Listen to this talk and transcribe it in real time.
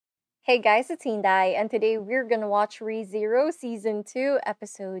Hey guys, it's Inday, and today we're gonna watch ReZero Season 2,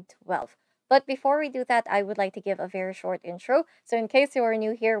 Episode 12. But before we do that, I would like to give a very short intro. So, in case you are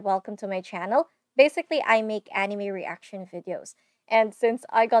new here, welcome to my channel. Basically, I make anime reaction videos. And since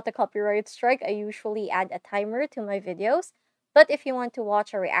I got the copyright strike, I usually add a timer to my videos. But if you want to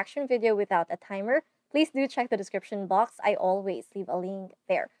watch a reaction video without a timer, please do check the description box. I always leave a link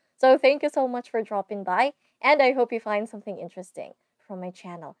there. So, thank you so much for dropping by, and I hope you find something interesting from my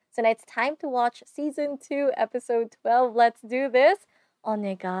channel. So now it's time to watch season 2, episode 12. Let's do this.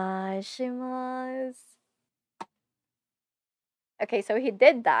 Onegaishimasu. Okay, so he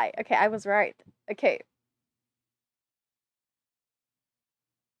did die. Okay, I was right. Okay.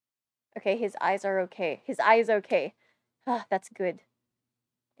 Okay, his eyes are okay. His eye is okay. Ah, that's good.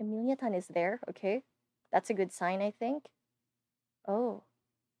 Emilia-tan is there. Okay. That's a good sign, I think. Oh.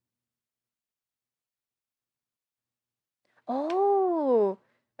 Oh.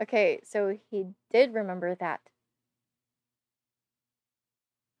 Okay, so he did remember that.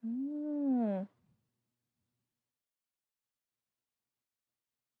 Hmm.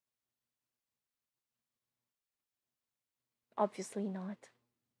 Obviously not.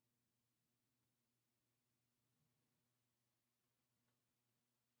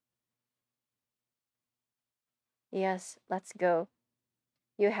 Yes, let's go.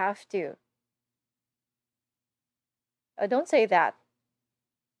 You have to. Don't say that.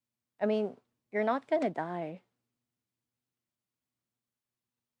 I mean, you're not gonna die.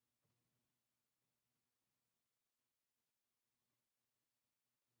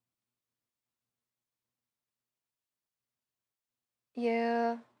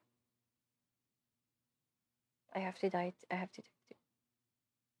 Yeah, I have to die. I have to.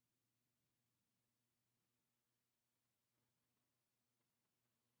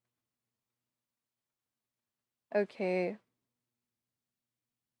 Okay.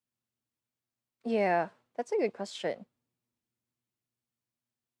 Yeah, that's a good question.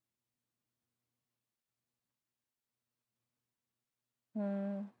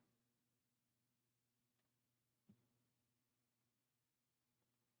 Hmm.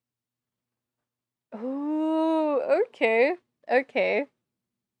 Ooh, okay. Okay.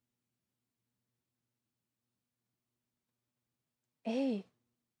 Hey.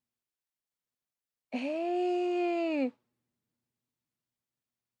 Hey.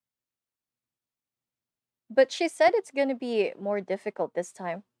 But she said it's gonna be more difficult this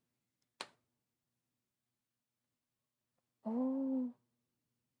time. Oh.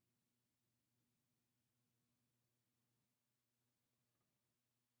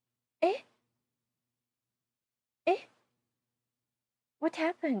 Eh? Eh? What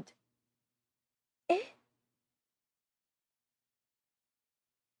happened? Eh?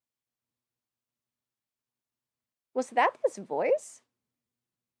 Was that his voice?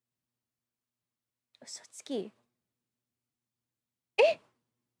 Osutsuki. Eh?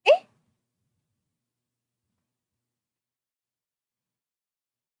 Eh?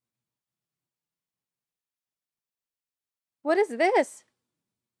 What is this?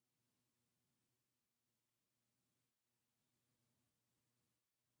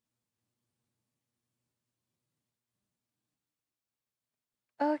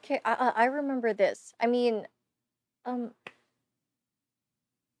 Okay, I remember this. I mean, um,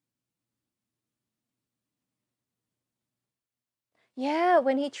 yeah,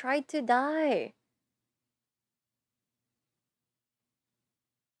 when he tried to die.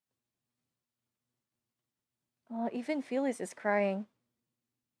 Oh, even Phyllis is crying.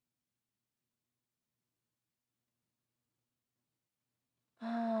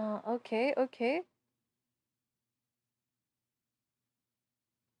 Ah, okay, okay.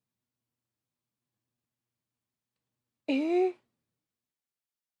 Eh?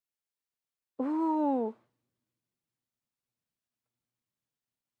 Ooh.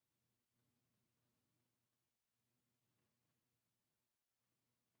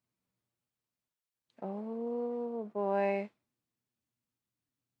 Oh boy.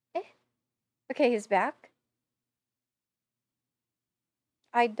 Eh? Okay, he's back.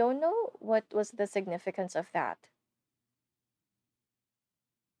 I don't know what was the significance of that.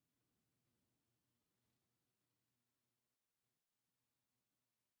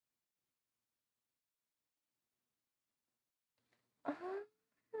 Ah.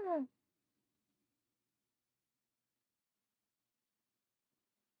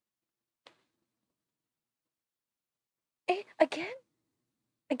 Eh, again?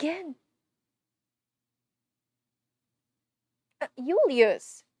 Again?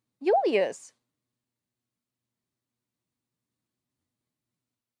 Julius. Julius.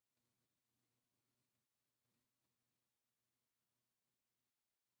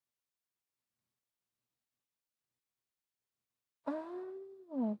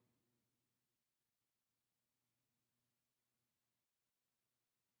 Oh.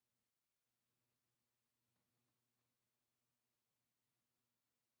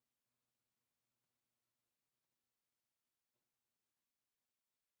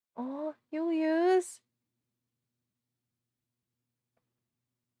 Oh, Julius.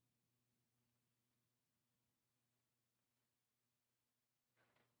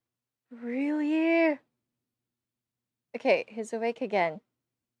 Really? Okay, he's awake again.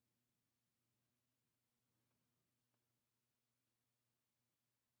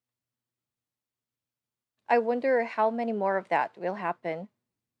 I wonder how many more of that will happen.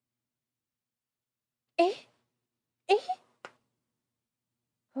 Eh? Eh?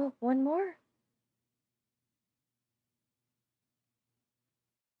 Oh, one more?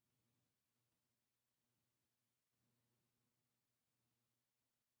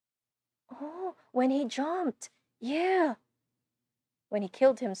 Oh, when he jumped. Yeah, when he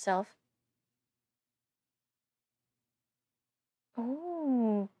killed himself.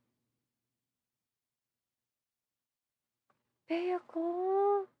 Oh,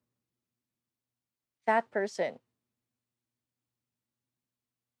 vehicle. That person.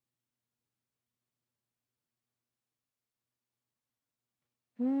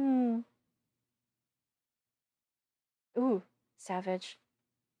 Hmm. Ooh, savage.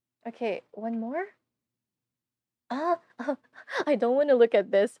 Okay, one more? Ah, I don't want to look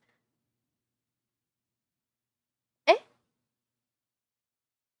at this. Eh?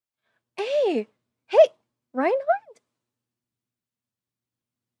 Hey! Hey! Reinhardt?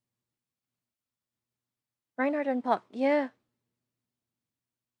 Reinhardt and Puck. Yeah,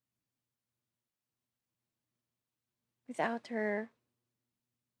 without her.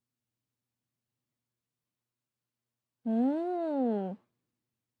 Hmm.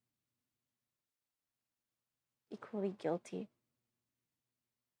 Equally guilty.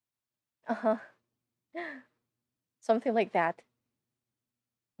 Uh-huh. Something like that.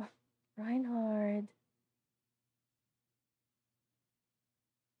 Reinhardt.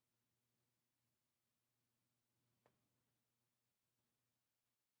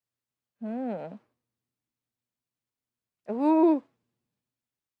 Hmm. Ooh.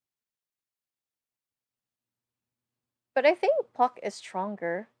 But I think Puck is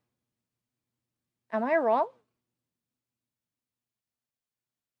stronger. Am I wrong?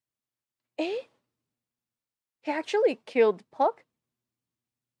 Eh? He actually killed Puck?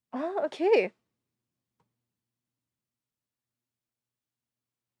 Oh, okay.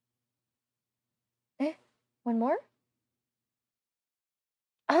 Eh? One more?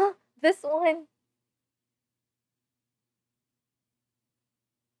 Ah, this one.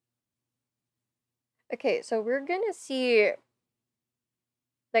 Okay, so we're gonna see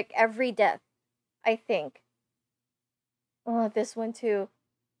like every death, I think. Oh, this one too.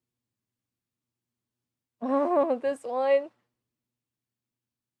 Oh, this one.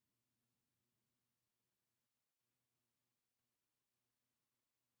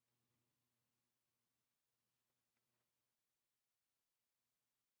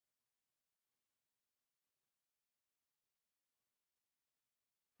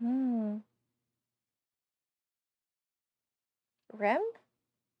 Hmm. Rem?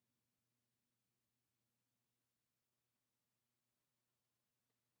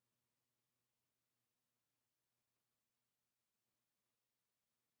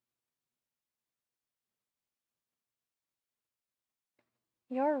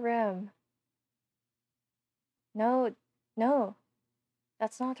 You're Rem. No, no,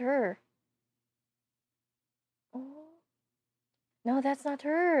 that's not her. Oh, no, that's not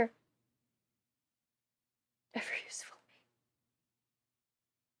her. Ever useful.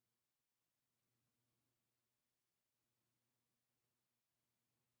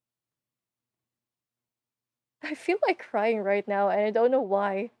 I feel like crying right now, and I don't know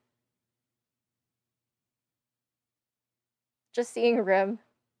why. Just seeing Rem.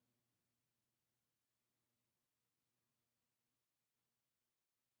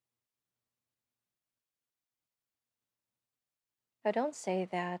 I don't say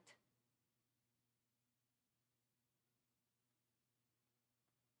that.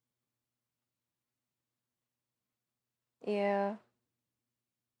 Yeah.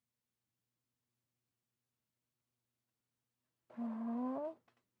 Oh.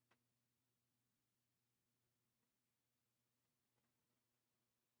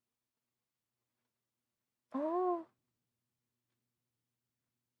 Oh.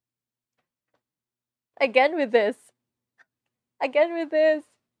 Again with this. Again with this.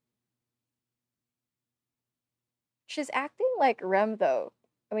 She's acting like Rem though.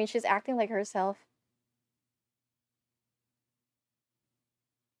 I mean, she's acting like herself.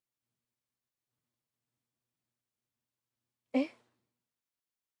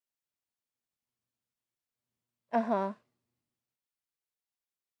 Uh-huh.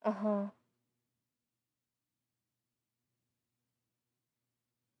 Uh-huh.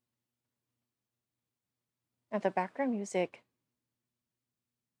 And the background music.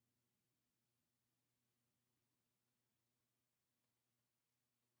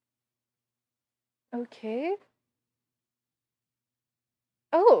 Okay.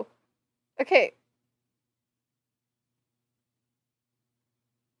 Oh, okay.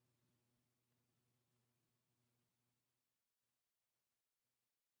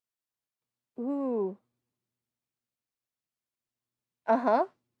 Ooh. Uh-huh.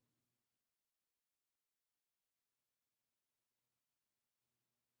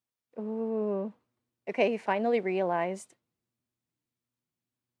 Ooh. Okay, he finally realized.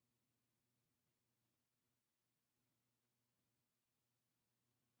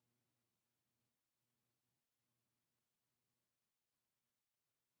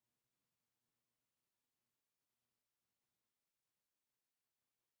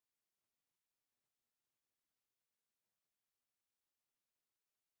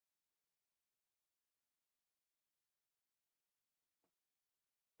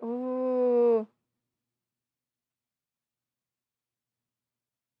 Ooh.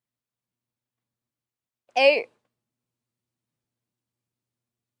 Hey.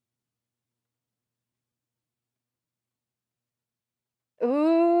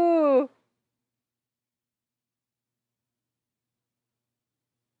 Ooh.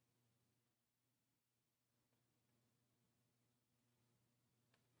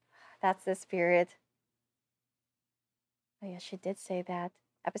 That's the spirit. Oh yeah, she did say that.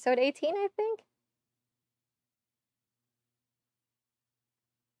 Episode 18, I think?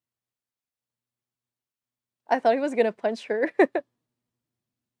 I thought he was gonna punch her.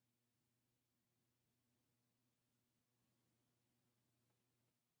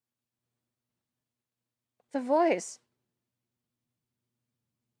 The voice.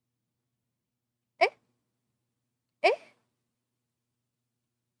 Eh? Eh?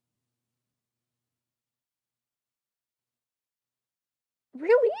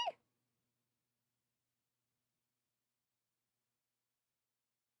 Really?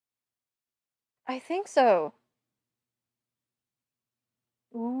 I think so.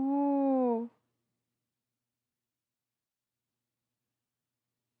 Ooh.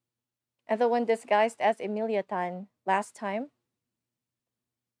 And the one disguised as Emilia Tan last time.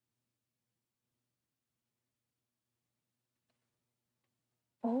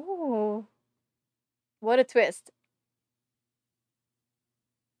 Oh, what a twist.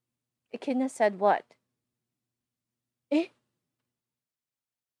 Echidna said what? Eh?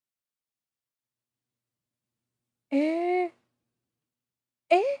 Eh?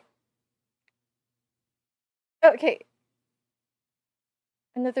 Eh? Okay,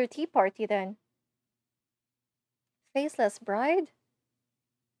 another tea party then. Faceless bride?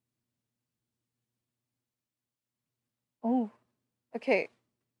 Oh, okay.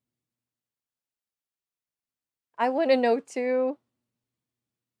 I want to know too.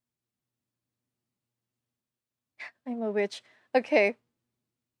 I'm a witch. Okay.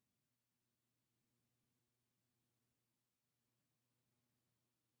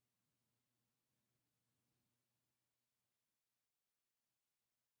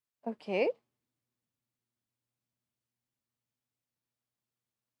 Okay.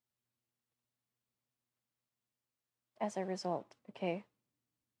 As a result. Okay.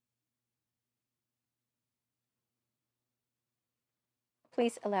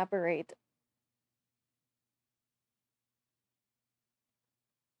 Please elaborate.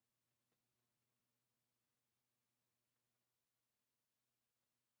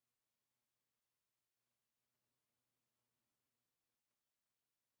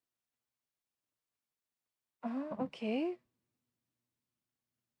 Oh, okay.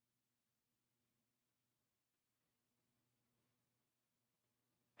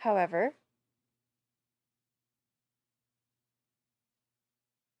 However,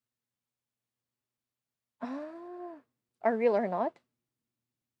 ah, are real or not?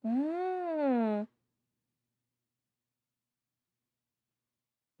 Mm,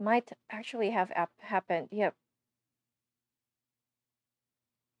 might actually have happened. Yep.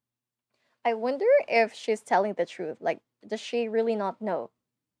 I wonder if she's telling the truth. Like, does she really not know?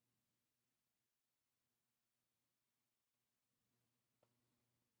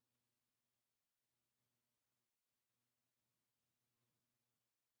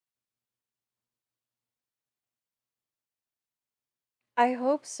 I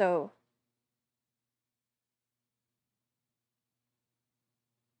hope so.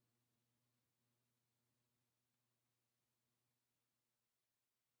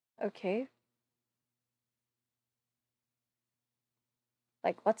 Okay.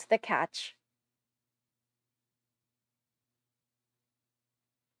 Like, what's the catch?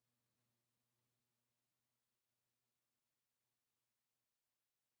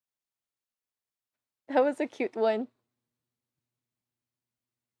 That was a cute one.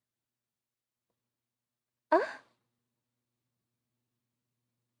 Ah,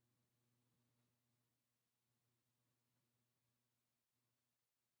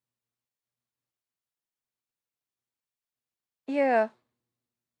 yeah.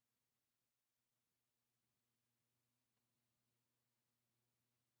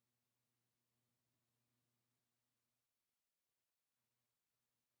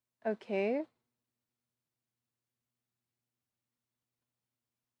 Okay.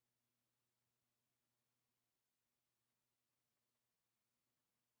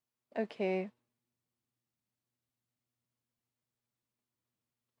 Okay.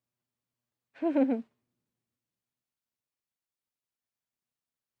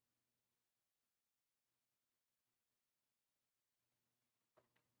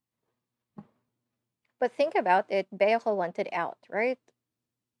 But think about it, Beoko wanted out, right?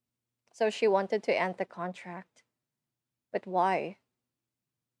 So she wanted to end the contract. But why?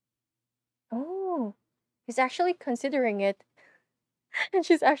 Oh, he's actually considering it. And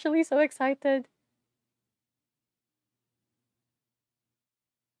she's actually so excited.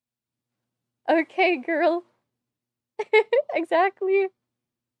 Okay, girl. Exactly.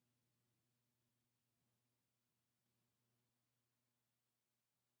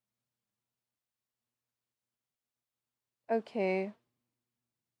 Okay.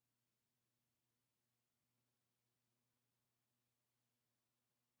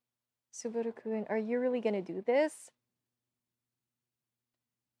 Subaru-kun, are you really gonna do this?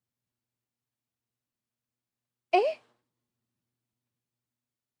 Eh?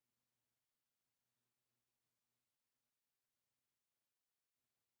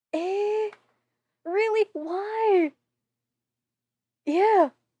 Eh? Really? Why?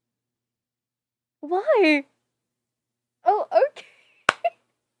 Yeah. Why? Oh, okay.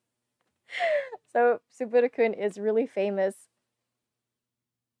 So Subaru-kun is really famous.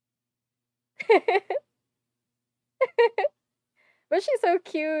 But she's so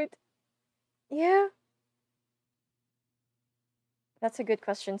cute. Yeah. That's a good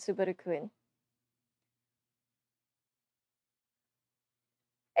question, Subaru-kun.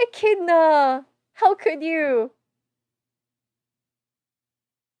 Echidna! How could you?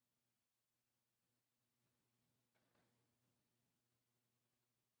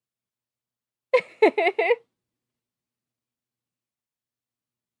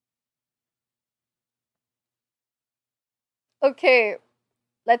 Okay,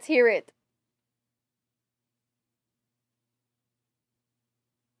 let's hear it.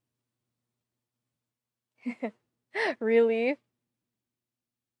 Really?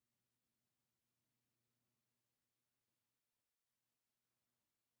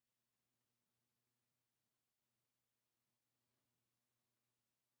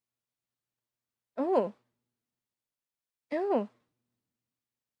 Oh, oh,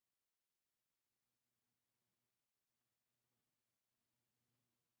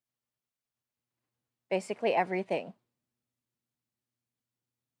 basically everything.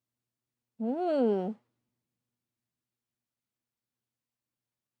 Hmm.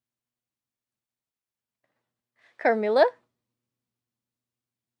 Carmilla?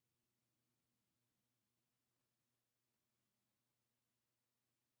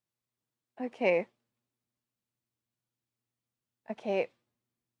 Okay, okay.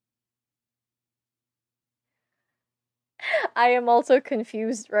 I am also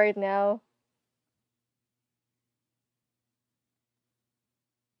confused right now.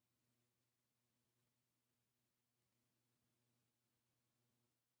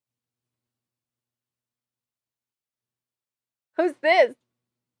 Who's this?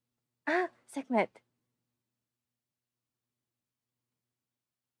 Ah, Sekhmet.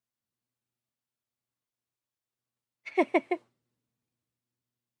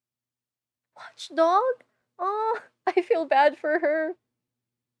 Watchdog? Oh, I feel bad for her.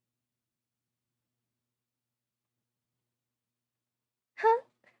 Huh?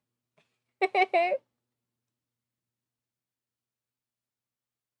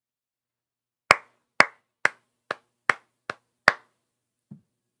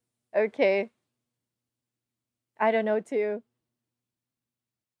 Okay, I don't know too.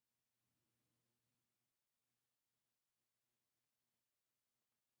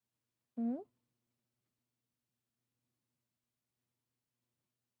 Hmm?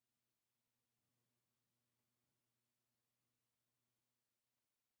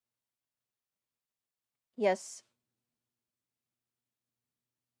 Yes.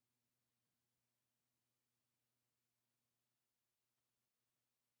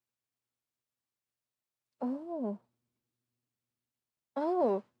 Oh.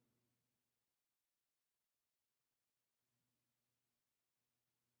 Oh.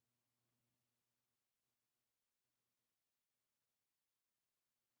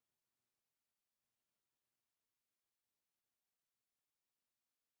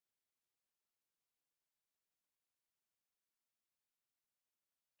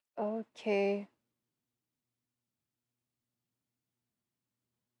 Okay.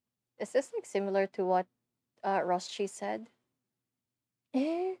 Is this like similar to what Roshi said?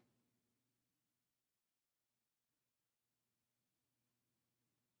 Eh?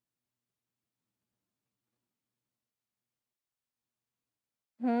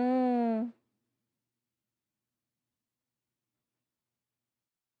 Hmm.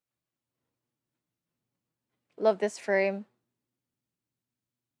 Love this frame.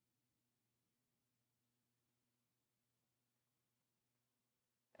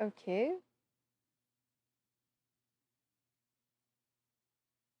 Okay.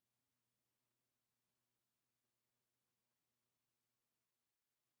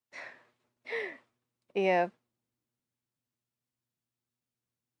 Yeah,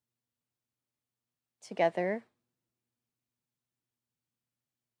 together.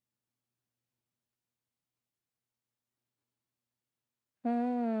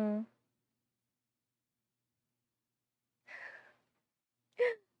 Hmm.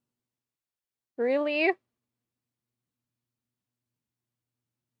 Really?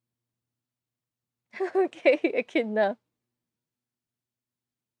 Okay, echidna.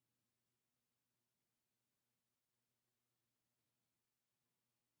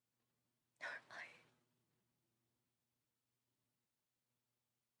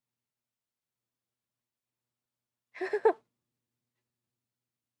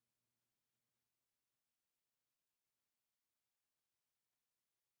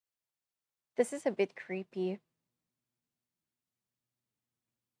 This is a bit creepy.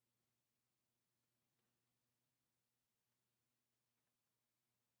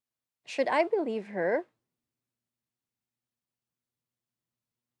 Should I believe her?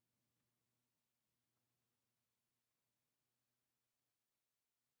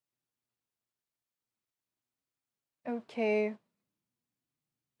 Okay.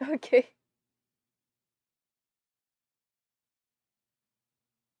 Okay.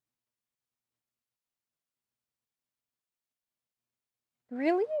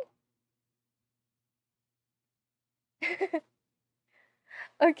 Really?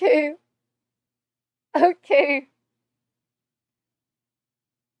 Okay. Okay.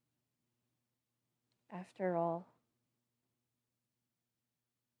 After all.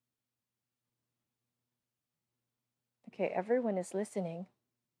 Okay, everyone is listening.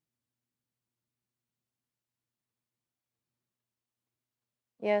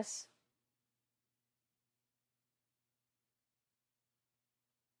 Yes.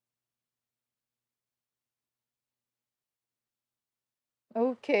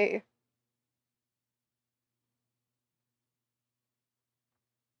 Okay.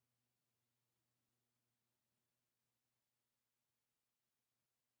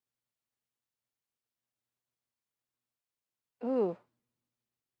 Ooh.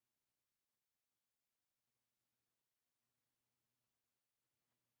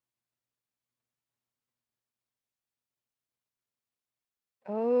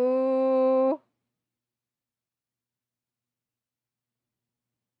 Oh.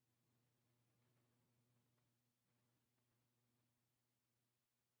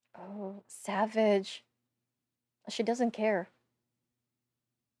 Oh, savage. She doesn't care.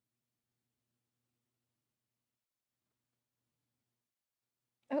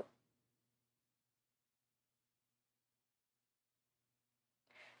 Oh,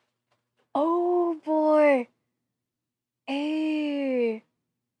 oh boy. Hey.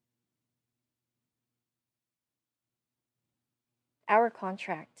 Our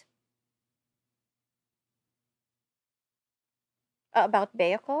contract. About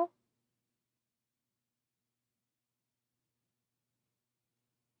Bayako?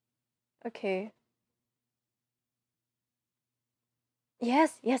 Okay.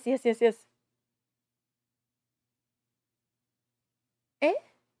 Yes, yes, yes, yes, yes. Eh?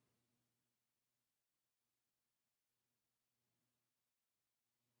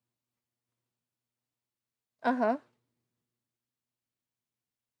 Uh-huh.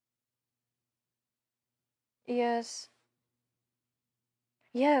 Yes.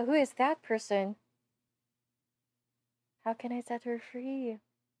 Yeah, who is that person? How can I set her free?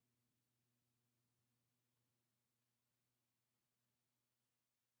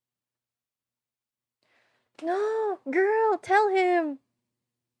 No, girl, tell him.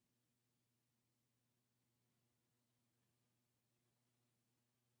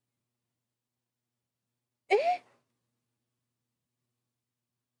 Eh?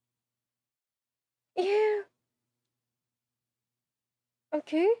 Yeah.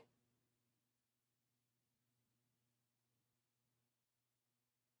 Okay.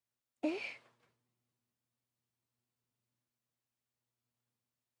 Eh?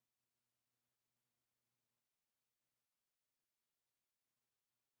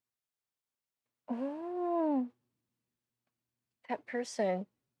 Oh, that person.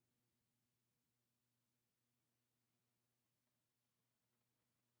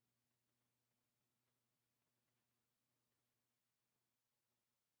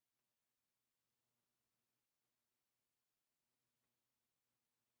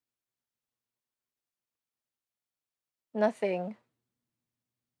 Nothing.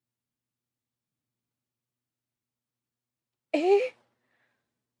 Eh?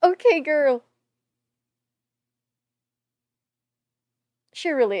 Okay, girl. She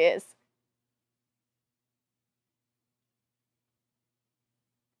really is.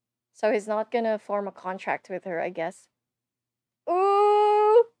 So he's not gonna form a contract with her, I guess.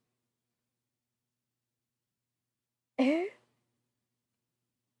 Ooh. Eh?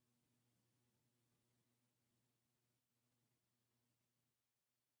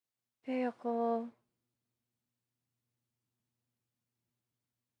 Hey, ako.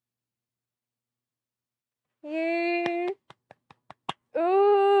 Yay.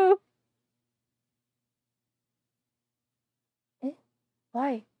 Ooh. Eh?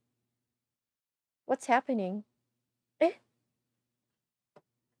 Why? What's happening? Eh?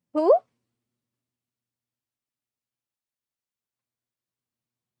 Who?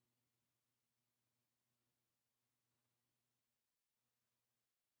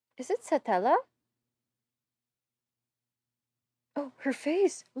 Is it Satella? Oh, her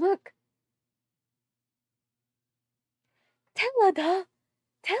face. Look. Telada.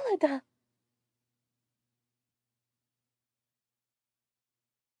 Telada.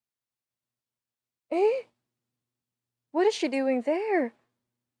 Eh? What is she doing there?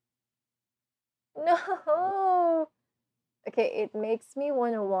 No. Okay, it makes me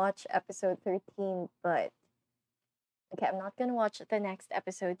want to watch episode 13, but okay, I'm not gonna watch the next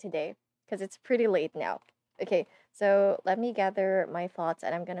episode today because it's pretty late now. Okay, so let me gather my thoughts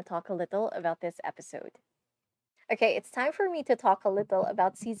and I'm gonna talk a little about this episode. Okay, it's time for me to talk a little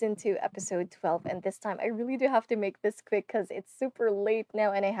about season 2, episode 12. And this time I really do have to make this quick because it's super late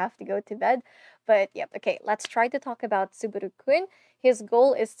now and I have to go to bed. But yep, okay, let's try to talk about Subaru Kun. His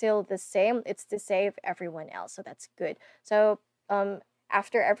goal is still the same, it's to save everyone else. So that's good. So,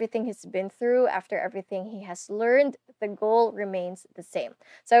 after everything he's been through, after everything he has learned, the goal remains the same.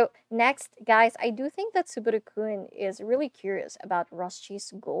 So, next, guys, I do think that Subaru Kun is really curious about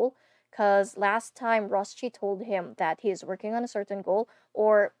Roschi's goal because last time Roschi told him that he is working on a certain goal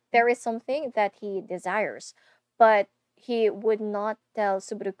or there is something that he desires, but he would not tell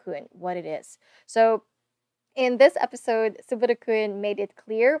Subaru-kun what it is. So in this episode, Subaru-kun made it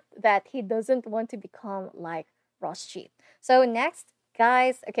clear that he doesn't want to become like Roschi. So next,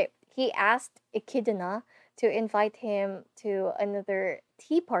 guys, okay, he asked Echidna to invite him to another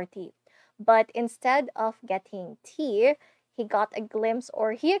tea party. But instead of getting tea, he got a glimpse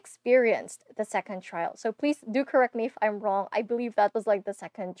or he experienced the second trial. So please do correct me if I'm wrong. I believe that was like the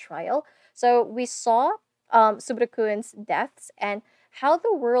second trial. So we saw Subaru-kun's deaths and how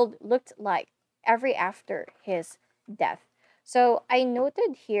the world looked like every after his death. So I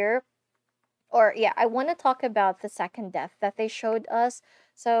noted here, or yeah, I want to talk about the second death that they showed us.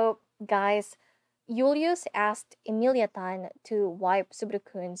 So, guys, Julius asked Emiliatan to wipe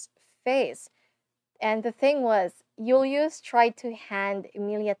Subrukun's face. And the thing was, Julius tried to hand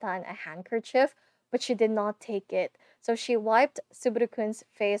Emiliatan a handkerchief, but she did not take it. So she wiped Subrukun's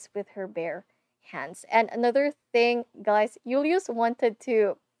face with her bare hands. And another thing, guys, Julius wanted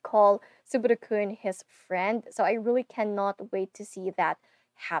to call Subrukun his friend. So I really cannot wait to see that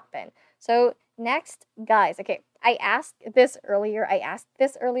happen. So next, guys, okay, I asked this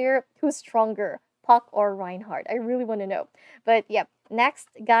earlier, who's stronger, Puck or Reinhardt? I really want to know. But yep, next,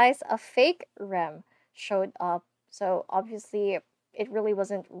 guys, a fake Rem showed up. So obviously it really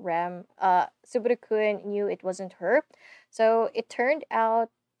wasn't Rem. Subaru-kun knew it wasn't her. So it turned out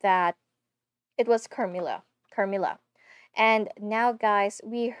that it was Carmilla. Carmilla. And now guys,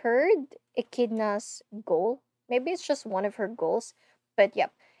 we heard Echidna's goal. Maybe it's just one of her goals. But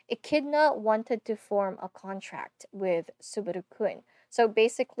yep, Echidna wanted to form a contract with Subaru-kun. So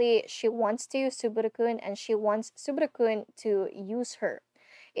basically, she wants to use Subaru-kun and she wants Subaru-kun to use her.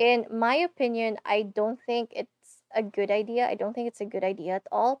 In my opinion, I don't think it's a good idea. I don't think it's a good idea at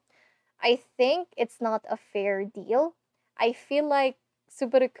all. I think it's not a fair deal. I feel like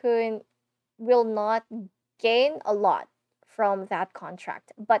Subaru-kun will not gain a lot from that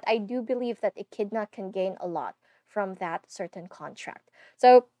contract, but I do believe that Echidna can gain a lot from that certain contract.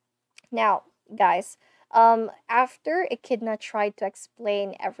 So now, guys, after Echidna tried to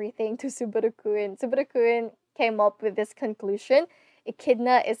explain everything to Subaru-kun, Subaru-kun came up with this conclusion: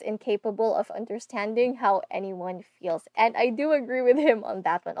 Echidna is incapable of understanding how anyone feels. And I do agree with him on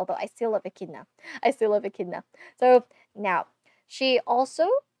that one, although I still love Echidna. I still love Echidna. So now, she also,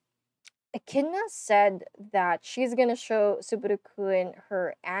 Echidna said that she's gonna show Subaru-kun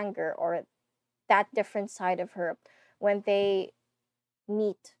her anger, or that different side of her, when they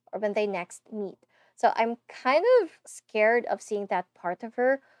meet, or when they next meet. So I'm kind of scared of seeing that part of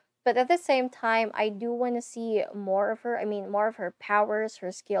her, but at the same time, I do want to see more of her. I mean, more of her powers,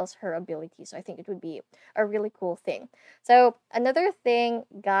 her skills, her abilities. So I think it would be a really cool thing. So another thing,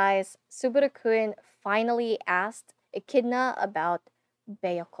 guys, Subaru-kun finally asked Echidna about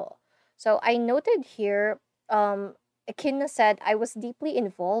Bayako. So I noted here, Echidna said, "I was deeply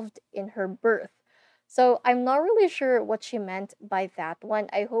involved in her birth." So I'm not really sure what she meant by that one.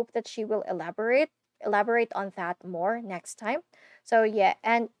 I hope that she will elaborate on that more next time. So yeah,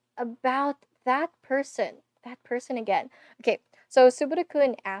 and about that person again. Okay, so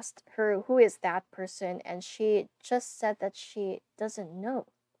Subaru-kun asked her who is that person, and she just said that she doesn't know.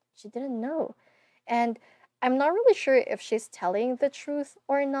 She didn't know. And I'm not really sure if she's telling the truth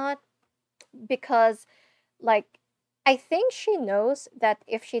or not, because, like, I think she knows that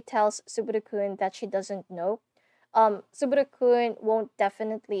if she tells Subaru-kun that she doesn't know, Subaru-kun won't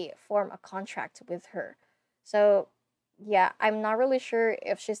definitely form a contract with her. So yeah, I'm not really sure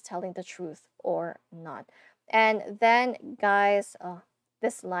if she's telling the truth or not. And then, guys,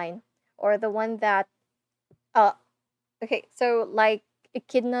 this line, or the one that, uh okay, so like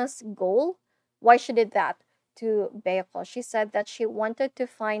Echidna's goal, why she did that to Bayako. She said that she wanted to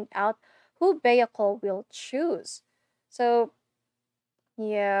find out who Bayako will choose. So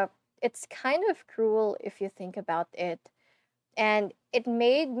yeah, it's kind of cruel if you think about it. And it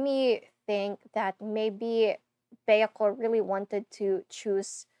made me think that maybe Bayako really wanted to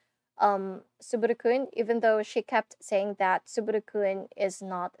choose Subaru-kun, even though she kept saying that Subaru-kun is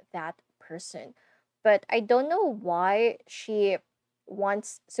not that person. But I don't know why she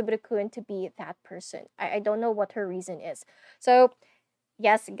wants Subaru-kun to be that person. I don't know what her reason is. So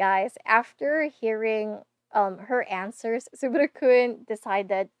yes, guys, after hearing her answers, Subaru-kun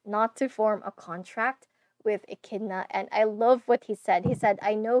decided not to form a contract with Echidna, and I love what he said. He said,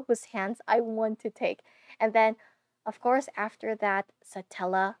 "I know whose hands I want to take." And then, of course, after that,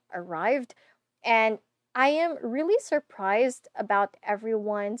 Satella arrived, and I am really surprised about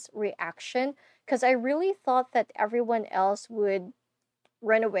everyone's reaction, because I really thought that everyone else would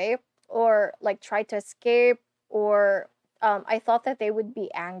run away, or like try to escape, or I thought that they would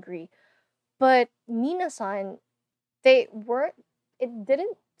be angry. But Minasan, they weren't, it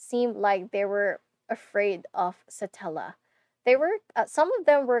didn't seem like they were afraid of Satella. They were, some of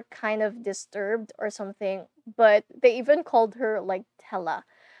them were kind of disturbed or something, but they even called her like Tella.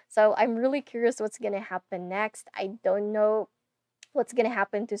 So I'm really curious what's gonna happen next. I don't know what's gonna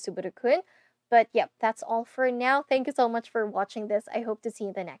happen to Subaru-kun. But yep, that's all for now. Thank you so much for watching this. I hope to see you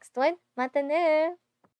in the next one. Mata ne!